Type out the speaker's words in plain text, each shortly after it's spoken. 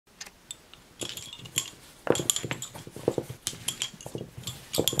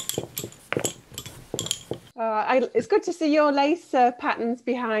It's good to see your lace patterns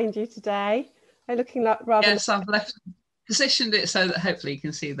behind you today. They're looking like rather. Yes, I've positioned it so that hopefully you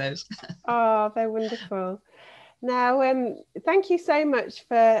can see those. Oh, they're wonderful. Now, thank you so much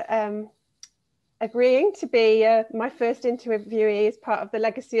for agreeing to be my first interviewee as part of the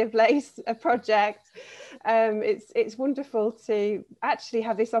Legacy of Lace project. It's wonderful to actually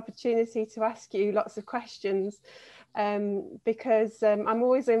have this opportunity to ask you lots of questions, because I'm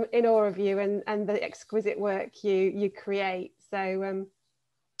always in awe of you and the exquisite work you create. So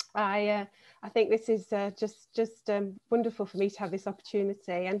I think this is just wonderful for me to have this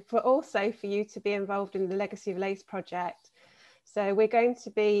opportunity, and for also for you to be involved in the Legacy of Lace project. So we're going to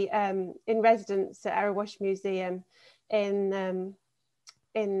be in residence at Erewash Museum in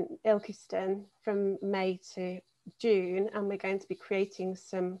Ilkeston from May to June, and we're going to be creating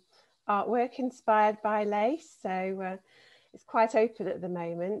some artwork inspired by lace. So it's quite open at the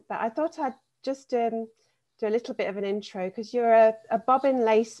moment, but I thought I'd just do a little bit of an intro, because you're a bobbin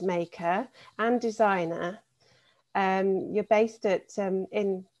lace maker and designer. You're based at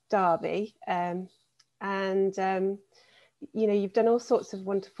in Derby, and you know, you've done all sorts of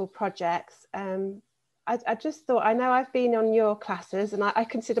wonderful projects. I just thought, I know I've been on your classes, and I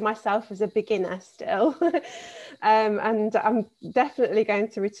consider myself as a beginner still, and I'm definitely going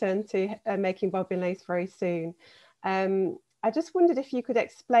to return to making bobbin lace very soon. I just wondered if you could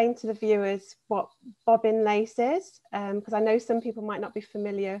explain to the viewers what bobbin lace is, because I know some people might not be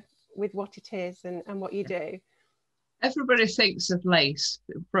familiar with what it is and what you do. Everybody thinks of lace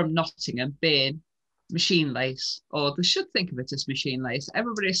from Nottingham being machine lace, or they should think of it as machine lace.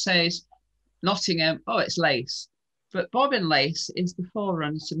 Everybody says Nottingham, oh, it's lace. But bobbin lace is the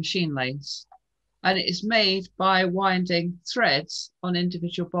forerunner to machine lace. And it is made by winding threads on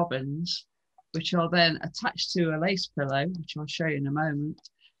individual bobbins, which are then attached to a lace pillow, which I'll show you in a moment.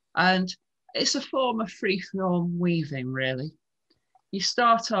 And it's a form of free-form weaving, really. You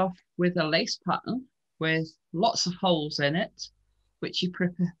start off with a lace pattern with lots of holes in it, which you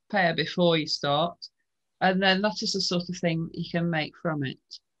prepare before you start. And then that is the sort of thing that you can make from it.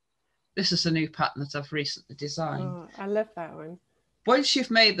 This is a new pattern that I've recently designed. Oh, I love that one. Once you've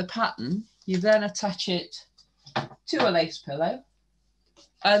made the pattern, you then attach it to a lace pillow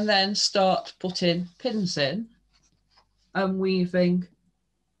and then start putting pins in and weaving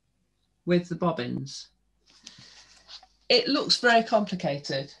with the bobbins. It looks very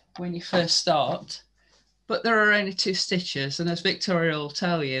complicated when you first start, but there are only 2 stitches, and as Victoria will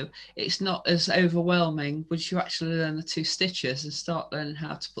tell you, it's not as overwhelming once you actually learn the 2 stitches and start learning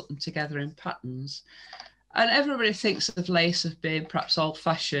how to put them together in patterns. And everybody thinks of lace as being perhaps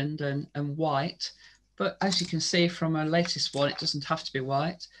old-fashioned and white, but as you can see from our latest one, it doesn't have to be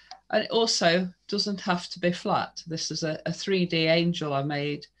white, and it also doesn't have to be flat. This is a 3D angel I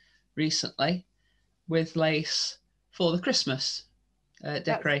made recently with lace for the Christmas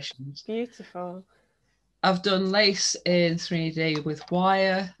decorations. That's beautiful. I've done lace in 3D with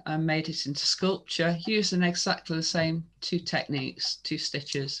wire and made it into sculpture using exactly the same 2 techniques, 2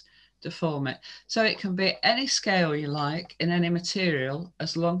 stitches to form it. So it can be any scale you like in any material,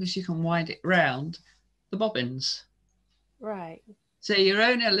 as long as you can wind it round the bobbins. Right. So you're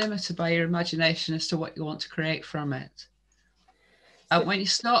only limited by your imagination as to what you want to create from it. And when you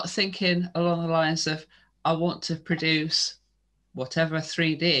start thinking along the lines of, I want to produce whatever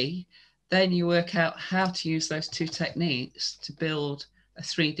 3D, then you work out how to use those 2 techniques to build a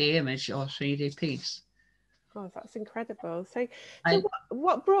 3D image or a 3D piece. Oh, that's incredible. So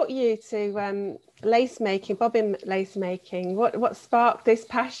what brought you to lace making, bobbin lace making? What sparked this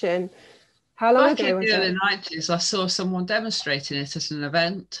passion? How long ago was it? Back in the early 90s, I saw someone demonstrating it at an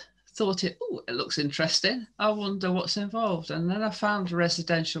event. Thought it looks interesting. I wonder what's involved. And then I found a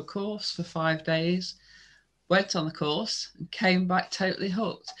residential course for 5 days. Went on the course and came back totally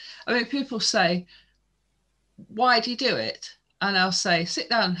hooked. I mean, people say, why do you do it? And I'll say, sit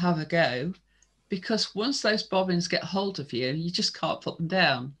down and have a go, because once those bobbins get hold of you, you just can't put them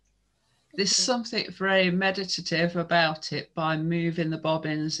down. There's something very meditative about it, by moving the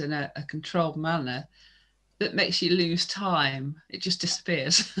bobbins in a controlled manner that makes you lose time. It just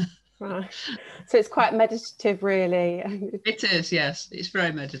disappears. Right. So it's quite meditative, really. It is, yes. It's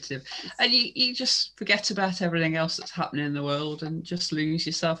very meditative. And you just forget about everything else that's happening in the world and just lose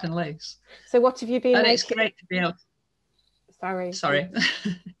yourself in lace. So what have you been making? It's great to be able to... Sorry.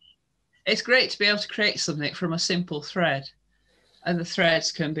 It's great to be able to create something from a simple thread. And the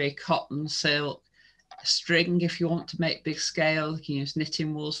threads can be cotton, silk, string if you want to make big scale. You can use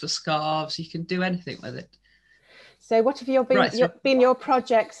knitting wools for scarves. You can do anything with it. So what have been your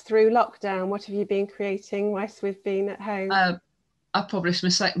projects through lockdown? What have you been creating whilst we've been at home? I published my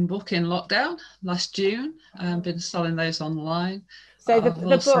second book in lockdown last June and been selling those online. So the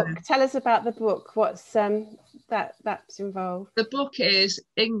book, tell us about the book. What's that's involved? The book is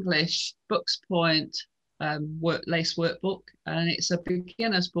English Books Point lace workbook, and it's a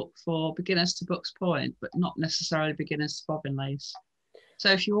beginner's book for beginners to Books Point, but not necessarily beginners to bobbin lace. So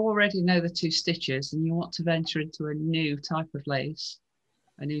if you already know the 2 stitches and you want to venture into a new type of lace,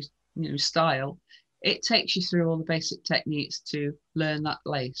 a new style, it takes you through all the basic techniques to learn that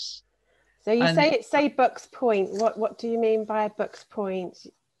lace. So you say Books Point. What do you mean by Books Point?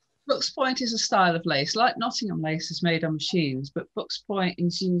 Books Point is a style of lace, like Nottingham lace is made on machines, but Books Point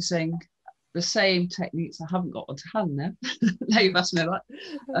is using the same techniques. I haven't got one to hand now. Now you've asked me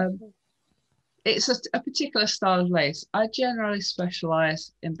that. It's a particular style of lace. I generally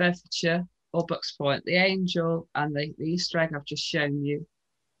specialise in Bedfordshire or Books Point. The Angel and the Easter egg I've just shown you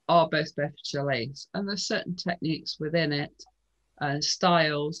are both Bedfordshire lace, and there's certain techniques within it and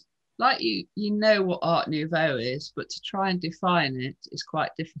styles. Like you know what Art Nouveau is, but to try and define it is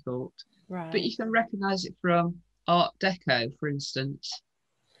quite difficult. Right. But you can recognise it from Art Deco, for instance.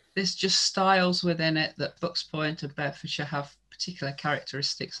 There's just styles within it that Books Point and Bedfordshire have particular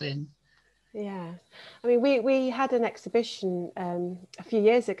characteristics in. Yeah, I mean, we had an exhibition a few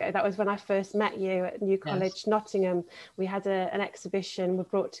years ago. That was when I first met you at New College, yes. Nottingham. We had an exhibition we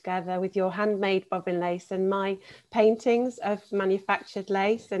brought together with your handmade bobbin lace and my paintings of manufactured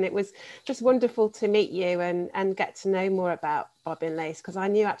lace. And it was just wonderful to meet you and get to know more about bobbin lace, because I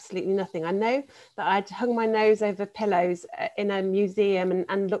knew absolutely nothing. I know that I'd hung my nose over pillows in a museum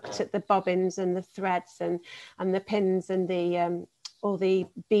and looked at the bobbins and the threads and the pins and the all the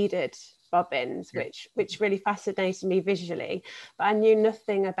beaded bobbins, which really fascinated me visually, but I knew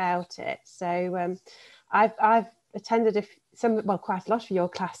nothing about it. So I've attended quite a lot of your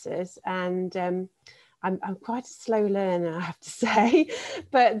classes, and I'm quite a slow learner, I have to say,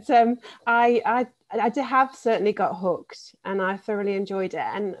 but I have certainly got hooked, and I thoroughly enjoyed it.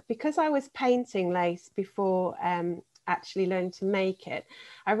 And because I was painting lace before actually learning to make it,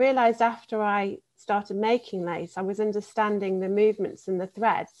 I realized after I started making lace, I was understanding the movements and the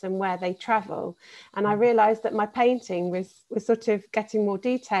threads and where they travel, and I realized that my painting was sort of getting more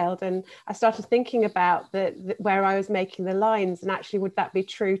detailed, and I started thinking about the where I was making the lines, and actually would that be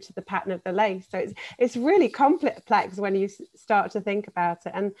true to the pattern of the lace. So it's really complex when you start to think about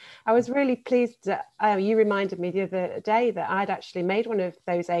it. And I was really pleased that you reminded me the other day that I'd actually made one of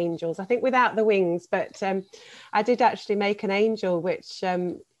those angels, I think without the wings, but I did actually make an angel, which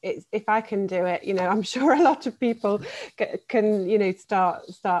if I can do it, I'm sure a lot of people can,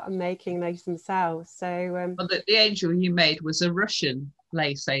 start making lace themselves. So well, the angel you made was a Russian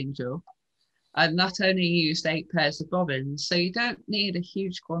lace angel, and that only used 8 pairs of bobbins. So you don't need a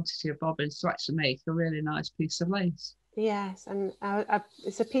huge quantity of bobbins to actually make a really nice piece of lace. Yes, and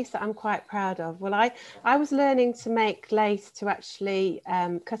it's a piece that I'm quite proud of. Well, I was learning to make lace to actually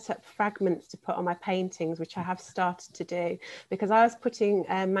cut up fragments to put on my paintings, which I have started to do, because I was putting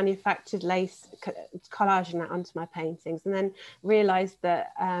manufactured lace, collaging that onto my paintings, and then realised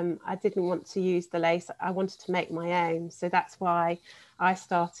that I didn't want to use the lace. I wanted to make my own. So that's why I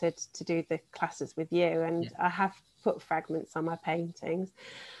started to do the classes with you, and I have put fragments on my paintings.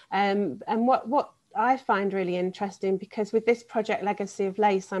 And what I find really interesting, because with this project Legacy of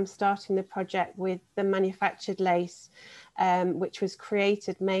Lace, I'm starting the project with the manufactured lace, which was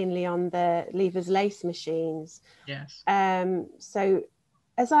created mainly on the Lever's lace machines. Yes. So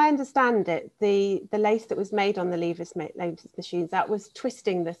as I understand it, the lace that was made on the Lever's lace machines, that was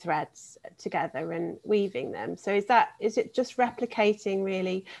twisting the threads together and weaving them. So is it just replicating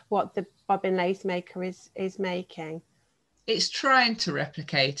really what the bobbin lace maker is making? It's trying to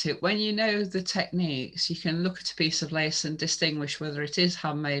replicate it. When you know the techniques, you can look at a piece of lace and distinguish whether it is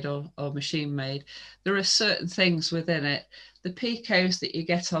handmade or machine made. There are certain things within it. The picots that you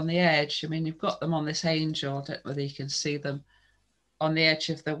get on the edge, I mean, you've got them on this angel. I don't know whether you can see them on the edge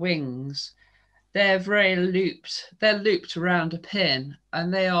of the wings. They're very looped. They're looped around a pin,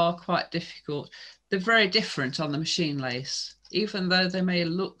 and they are quite difficult. They're very different on the machine lace. Even though they may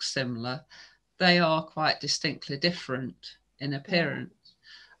look similar, they are quite distinctly different in appearance.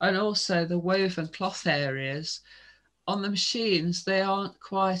 Yeah. And also the woven cloth areas on the machines, they aren't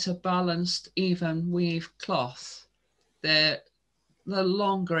quite a balanced, even weave cloth. They're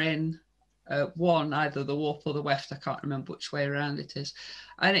longer in one, either the warp or the weft. I can't remember which way around it is.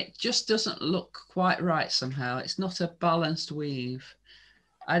 And it just doesn't look quite right somehow. It's not a balanced weave.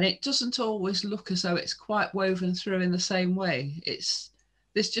 And it doesn't always look as though it's quite woven through in the same way.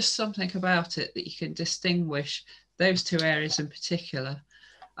 There's just something about it that you can distinguish those 2 areas in particular.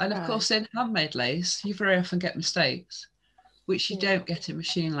 And of course, in handmade lace, you very often get mistakes. which you Yeah. don't get in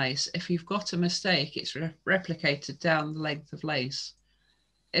machine lace. If you've got a mistake, it's replicated down the length of lace.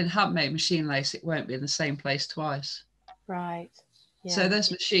 In handmade machine lace, it won't be in the same place twice. Right. So Yeah.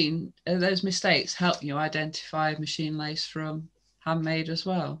 those mistakes help you identify machine lace from handmade as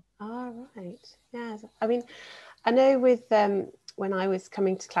well. Oh, right. Yeah. I mean, I know with when I was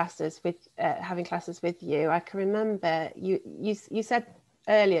coming to classes with having classes with you, I can remember you said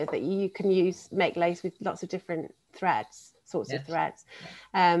earlier that you can make lace with lots of different sorts of Yes. threads.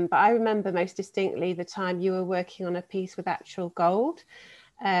 But I remember most distinctly the time you were working on a piece with actual gold.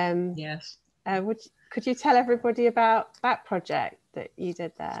 Yes. Could you tell everybody about that project that you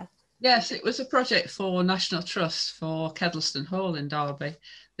did there? Yes, it was a project for National Trust for Kedleston Hall in Derby.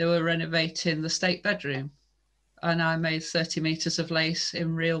 They were renovating the state bedroom, and I made 30 metres of lace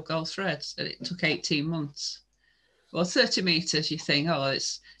in real gold threads, and it took 18 months. Well, 30 metres, you think, oh,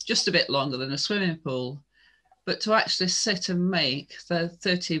 it's just a bit longer than a swimming pool. But to actually sit and make the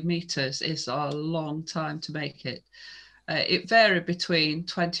 30 metres is a long time to make it. It varied between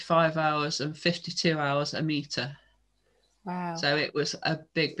 25 hours and 52 hours a metre. Wow. So it was a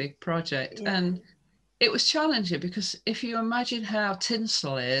big, big project. Yeah. And it was challenging because if you imagine how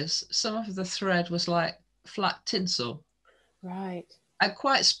tinsel is, some of the thread was like flat tinsel. Right. And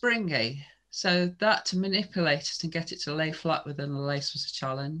quite springy. So that to manipulate it and get it to lay flat within the lace was a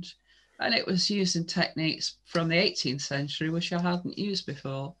challenge. And it was using techniques from the 18th century, which I hadn't used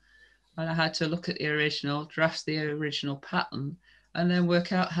before. And I had to look at the original, draft the original pattern, and then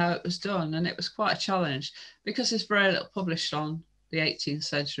work out how it was done. And it was quite a challenge because there's very little published on the 18th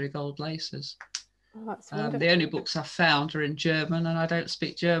century gold laces. Oh, that's wonderful. The only books I've found are in German, and I don't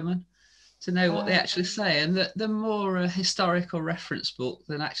speak German to know what they actually say. And the more a historical reference book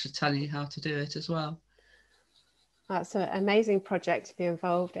than actually telling you how to do it as well. That's an amazing project to be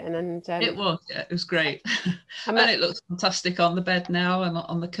involved in. And it was great. And it looks fantastic on the bed now and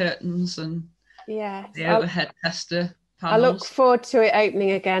on the curtains and the overhead tester panels. I look forward to it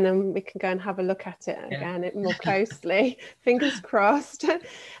opening again, and we can go and have a look at it again more closely. Fingers crossed.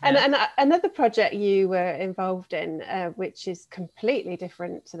 And another project you were involved in, which is completely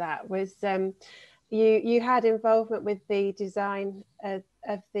different to that, was you had involvement with the design of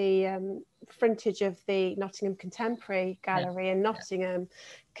the frontage of the Nottingham Contemporary Gallery in Nottingham.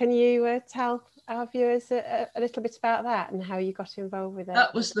 Can you tell our viewers a little bit about that and how you got involved with it?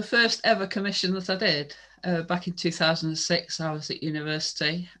 That was the first ever commission that I did. Back in 2006, I was at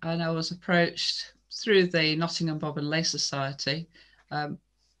university and I was approached through the Nottingham Bob and Lace Society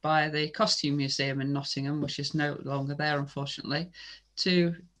by the Costume Museum in Nottingham, which is no longer there, unfortunately,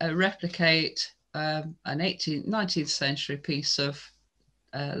 to replicate an 19th century piece of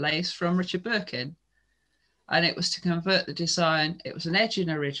lace from Richard Birkin. And it was to convert the design. It was an edging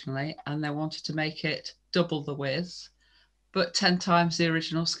originally, and they wanted to make it double the width, but 10 times the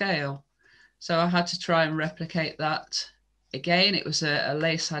original scale. So I had to try and replicate that. Again, it was a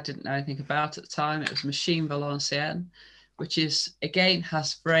lace I didn't know anything about at the time. It was machine Valenciennes, which is, again,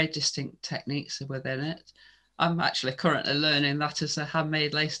 has very distinct techniques within it. I'm actually currently learning that as a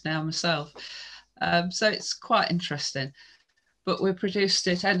handmade lace now myself. So it's quite interesting. But we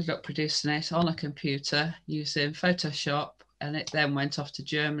ended up producing it on a computer using Photoshop, and it then went off to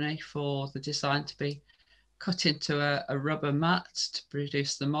Germany for the design to be cut into a rubber mat to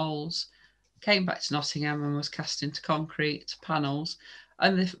produce the molds, came back to Nottingham and was cast into concrete panels.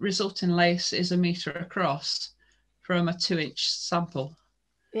 And the resulting lace is 1 metre across from a 2-inch sample.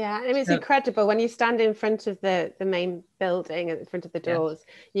 Yeah, it was incredible when you stand in front of the main building, in front of the doors.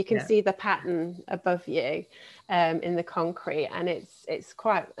 You can see the pattern above you in the concrete, and it's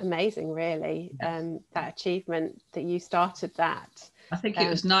quite amazing, really. That achievement that you started that. I think it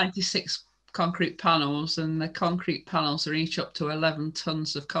was 96 concrete panels, and the concrete panels are each up to 11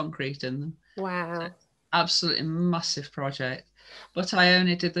 tons of concrete in them. Wow! So absolutely massive project. But I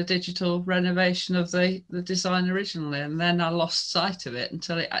only did the digital renovation of the design originally, and then I lost sight of it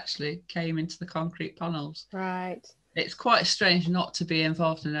until it actually came into the concrete panels. Right. It's quite strange not to be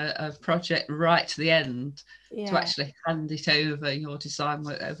involved in a project right to the end, to actually hand it over, your design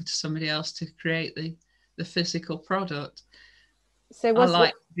work over to somebody else to create the physical product. So I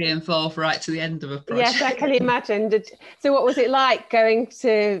like to be involved right to the end of a project. Yes, I can imagine. So what was it like going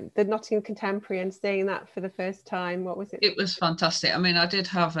to the Nottingham Contemporary and seeing that for the first time? What was it? It was fantastic. I mean, I did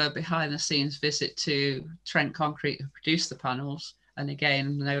have a behind the scenes visit to Trent Concrete, who produced the panels, and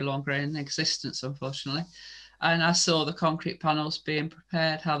again, no longer in existence, unfortunately. And I saw the concrete panels being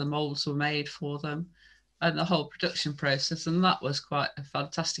prepared, how the molds were made for them, and the whole production process. And that was quite a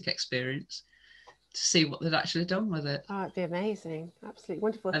fantastic experience. to see what they'd actually done with it. Oh, it'd be amazing. Absolutely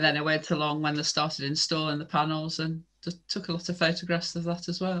wonderful. And then I went along when they started installing the panels and just took a lot of photographs of that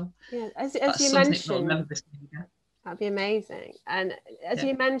as well. Yeah, as That's you something I'll mentioned, remember seeing again. that'd be amazing. And as Yeah.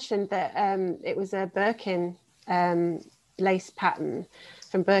 you mentioned that it was a Birkin lace pattern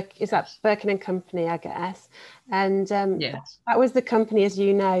from that Birkin and Company, I guess. And Yes. that was the company, as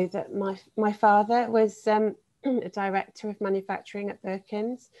you know, that my father was a director of manufacturing at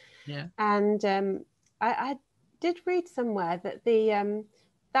Birkin's. Yeah. And I did read somewhere that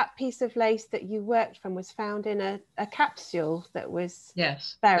that piece of lace that you worked from was found in a capsule that was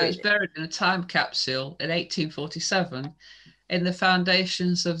buried. It was buried in a time capsule in 1847 in the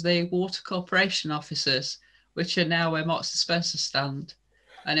foundations of the Water Corporation offices, which are now where Marks and Spencer stand.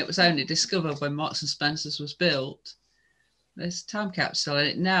 And it was only discovered when Marks and Spencer's was built. This time capsule, and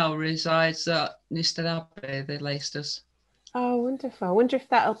it now resides at Newstead Abbey, the Leicesters. Oh, wonderful. I wonder if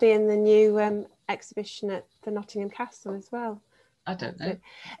that'll be in the new exhibition at the Nottingham Castle as well. I don't know.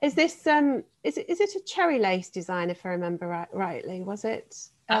 Is this is it a cherry lace design, if I remember rightly? Was it?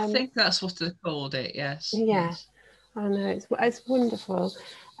 I think that's what they called it. Yes. Yeah. Yes. I know, it's wonderful.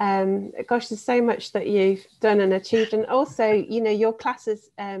 Gosh, there's so much that you've done and achieved, and also, you know, your classes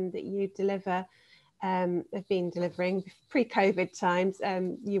that you deliver have been delivering pre-COVID times.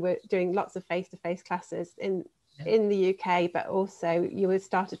 You were doing lots of face-to-face classes in the UK, but also you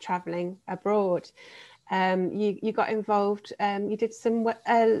started travelling abroad. You got involved. You did some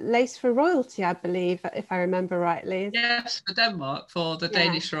lace for royalty, I believe, if I remember rightly. Yes, for Denmark, for the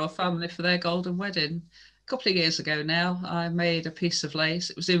Danish royal family for their golden wedding. A couple of years ago now, I made a piece of lace.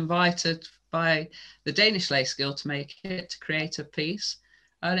 It was invited by the Danish Lace Guild to make it, to create a piece,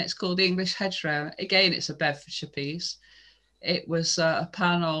 and it's called the English Hedgerow. Again, it's a Bedfordshire piece. It was a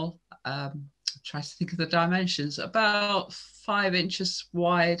panel, try to think of the dimensions, about 5 inches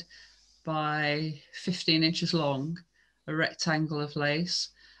wide by 15 inches long, a rectangle of lace,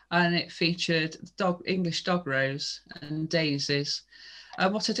 and it featured English dog rose and daisies.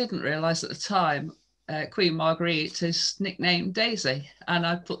 And what I didn't realise at the time, Queen Marguerite is nicknamed Daisy, and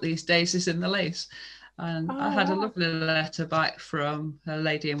I put these daisies in the lace. And I had a lovely letter back from a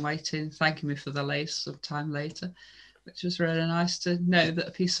lady in waiting thanking me for the lace some time later, which was really nice to know that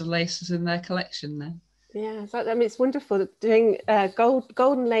a piece of lace is in their collection then. Yeah, so, I mean, it's wonderful doing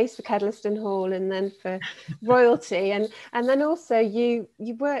golden lace for Kedleston Hall, and then for royalty, and then also you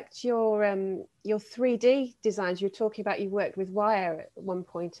worked your 3D designs. You were talking about you worked with wire at one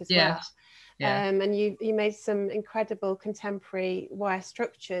point as well. Yeah. And you made some incredible contemporary wire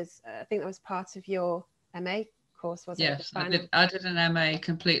structures. I think that was part of your MA course, wasn't it? Yes, I did an MA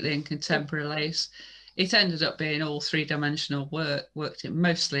completely in contemporary lace. It ended up being all 3-dimensional work, worked it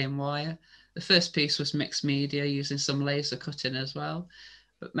mostly in wire. The first piece was mixed media using some laser cutting as well,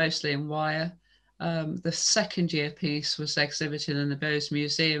 but mostly in wire. The second year piece was exhibited in the Bowes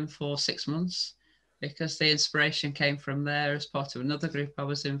Museum for 6 months because the inspiration came from there as part of another group I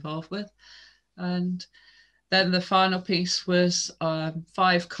was involved with. And then the final piece was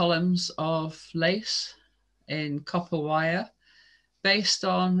 5 columns of lace in copper wire based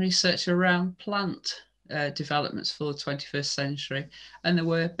on research around plant developments for the 21st century. And they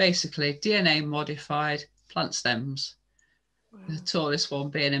were basically DNA modified plant stems. Wow. The tallest one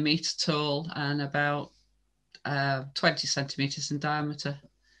being 1 metre tall and about 20 centimetres in diameter.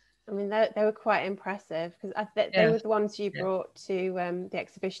 I mean, they were quite impressive because they were the ones you brought to the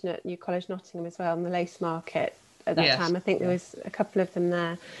exhibition at New College Nottingham as well, on the lace market at that time. I think there was a couple of them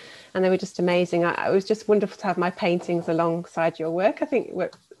there, and they were just amazing. It was just wonderful to have my paintings alongside your work. I think it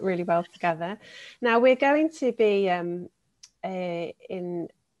worked really well together. Now we're going to be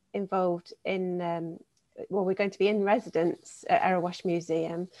involved in, well, we're going to be in residence at Erewash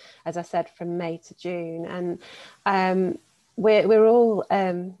Museum, as I said, from May to June, and we're all,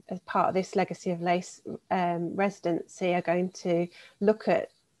 as part of this Legacy of Lace residency, are going to look at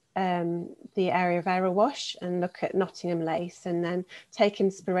the area of Erewash and look at Nottingham lace, and then take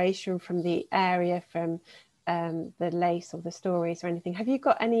inspiration from the area, from the lace or the stories or anything. Have you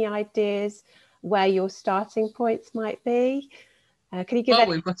got any ideas where your starting points might be? Can you give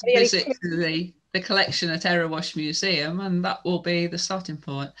we've got to visit the collection at Erewash Museum, and that will be the starting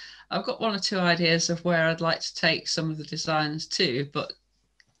point. I've got 1 or 2 ideas of where I'd like to take some of the designs to, but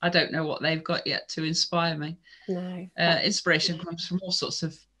I don't know what they've got yet to inspire me. No. Inspiration comes from all sorts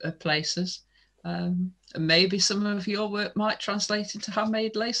of places. And maybe some of your work might translate into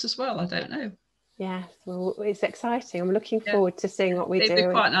handmade lace as well. I don't know. Yeah, well, it's exciting. I'm looking forward to seeing what we do. It'd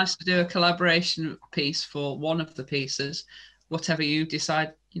be quite nice to do a collaboration piece for one of the pieces, whatever you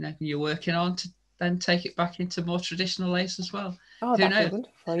decide, you're working on, to then take it back into more traditional lace as well. Oh, Who that'd be knows?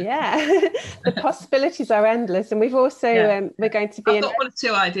 wonderful. Yeah. The possibilities are endless. And we've also, we're going to be I've in. got one or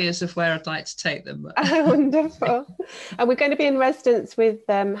two ideas of where I'd like to take them. But... Oh, wonderful. And we're going to be in residence with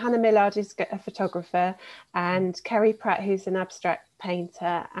Hannah Millard, who's a photographer, and Kerry Pratt, who's an abstract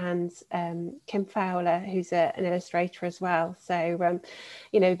painter, and Kim Fowler, who's an illustrator as well. So,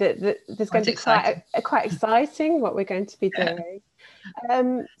 you know, there's going to be quite exciting what we're going to be doing.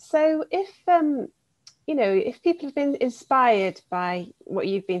 So if you know, if people have been inspired by what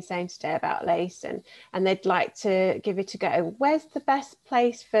you've been saying today about lace, and they'd like to give it a go, where's the best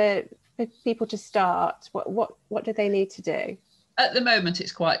place for people to start? What do they need to do? At the moment,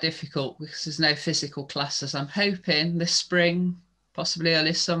 it's quite difficult because there's no physical classes. I'm hoping this spring, possibly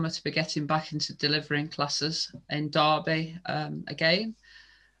early summer, to be getting back into delivering classes in Derby again.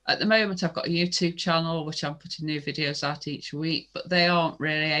 At the moment, I've got a YouTube channel which I'm putting new videos out each week, but they aren't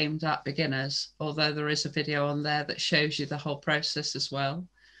really aimed at beginners, although there is a video on there that shows you the whole process as well.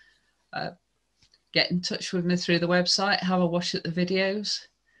 Get in touch with me through the website, have a watch at the videos.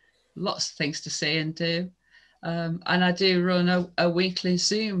 Lots of things to see and do. And I do run a weekly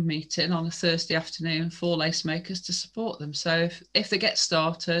Zoom meeting on a Thursday afternoon for lace makers to support them. So if they get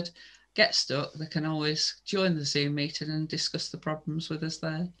started, get stuck, they can always join the Zoom meeting and discuss the problems with us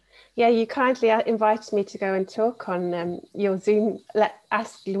there. Yeah, you kindly invited me to go and talk on your Zoom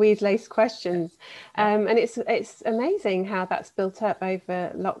Ask Louise Lace questions, and it's amazing how that's built up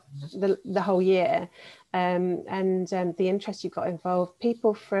over the whole year, and the interest you've got involved.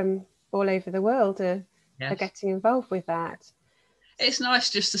 People from all over the world are getting involved with that. It's nice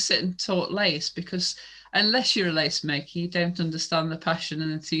just to sit and talk lace, because unless you're a lace maker, you don't understand the passion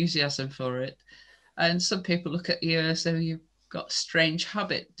and enthusiasm for it. And some people look at you as though you've got a strange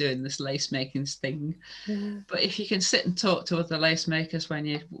habit doing this lace making thing. But if you can sit and talk to other lace makers when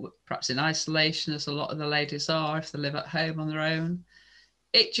you're perhaps in isolation, as a lot of the ladies are if they live at home on their own,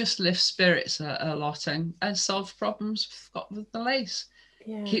 it just lifts spirits a lot and solves problems we've got with the lace.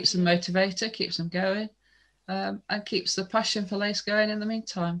 Keeps them motivated, keeps them going, and keeps the passion for lace going in the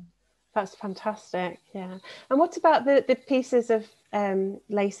meantime. That's fantastic. Yeah. And what about the pieces of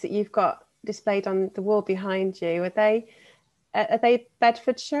lace that you've got displayed on the wall behind you? Are they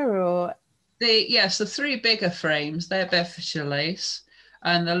Bedfordshire or? The three bigger frames, they're Bedfordshire lace,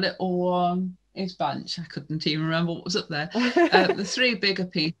 and the little one is Banch. I couldn't even remember what was up there. The three bigger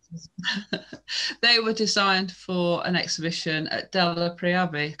pieces, they were designed for an exhibition at Derbyshire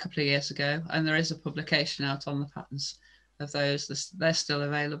Abbey a couple of years ago, and there is a publication out on the patterns of those. They're still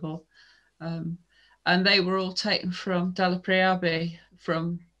available. And they were all taken from Derbyshire Abbey,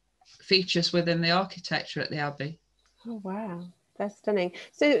 from features within the architecture at the Abbey. Oh, wow. They're stunning.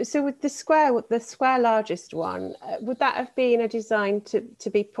 So with the square largest one, would that have been a design to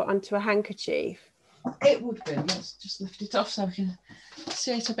be put onto a handkerchief? It would be. Let's just lift it off so we can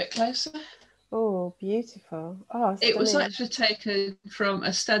see it a bit closer. Oh, beautiful. Oh, stunning. It was actually taken from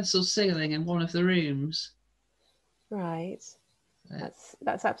a stencil ceiling in one of the rooms. Right.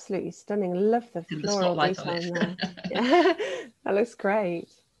 That's absolutely stunning. Love the floral detail on there. Yeah, that looks great.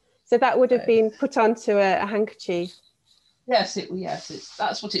 So that would have been put onto a handkerchief. Yes,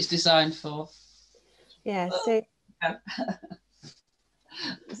 that's what it's designed for. Yeah. But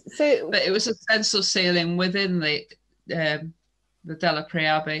it was a stencil ceiling within the Derbyshire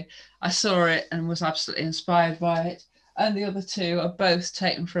Abbey. I saw it and was absolutely inspired by it. And the other two are both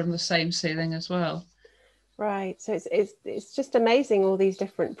taken from the same ceiling as well. Right. So it's just amazing, all these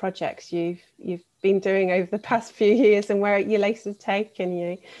different projects you've been doing over the past few years and where your lace has taken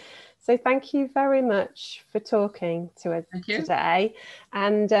you. So thank you very much for talking to us today.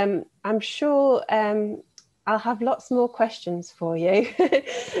 And I'm sure I'll have lots more questions for you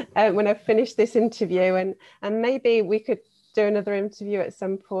when I've finished this interview, and maybe we could do another interview at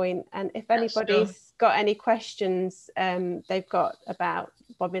some point. And if anybody's got any questions they've got about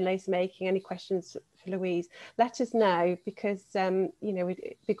bobbin lace making, any questions for Louise, let us know, because you know,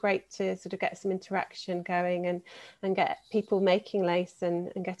 it'd be great to sort of get some interaction going and get people making lace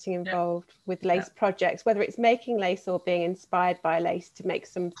and getting involved with lace projects, whether it's making lace or being inspired by lace to make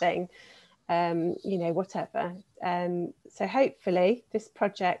something, you know, whatever. So hopefully this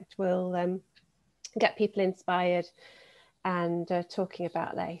project will get people inspired and talking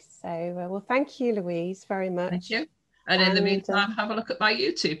about lace. So well, thank you, Louise, very much. Thank you. And in the meantime, have a look at my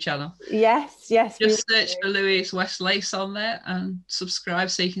YouTube channel. Yes. Just search for Louise West Lace on there and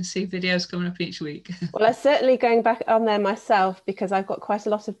subscribe so you can see videos coming up each week. Well, I'm certainly going back on there myself, because I've got quite a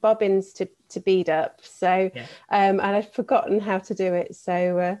lot of bobbins to to bead up. So, Yeah. and I'd forgotten how to do it.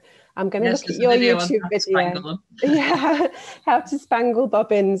 So I'm going to look at your YouTube video. Yeah, how to spangle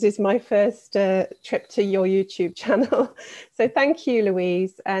bobbins is my first trip to your YouTube channel. So thank you,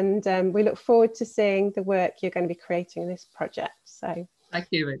 Louise. And we look forward to seeing the work you're going to be creating in this project. So thank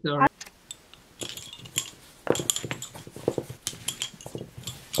you, Victoria.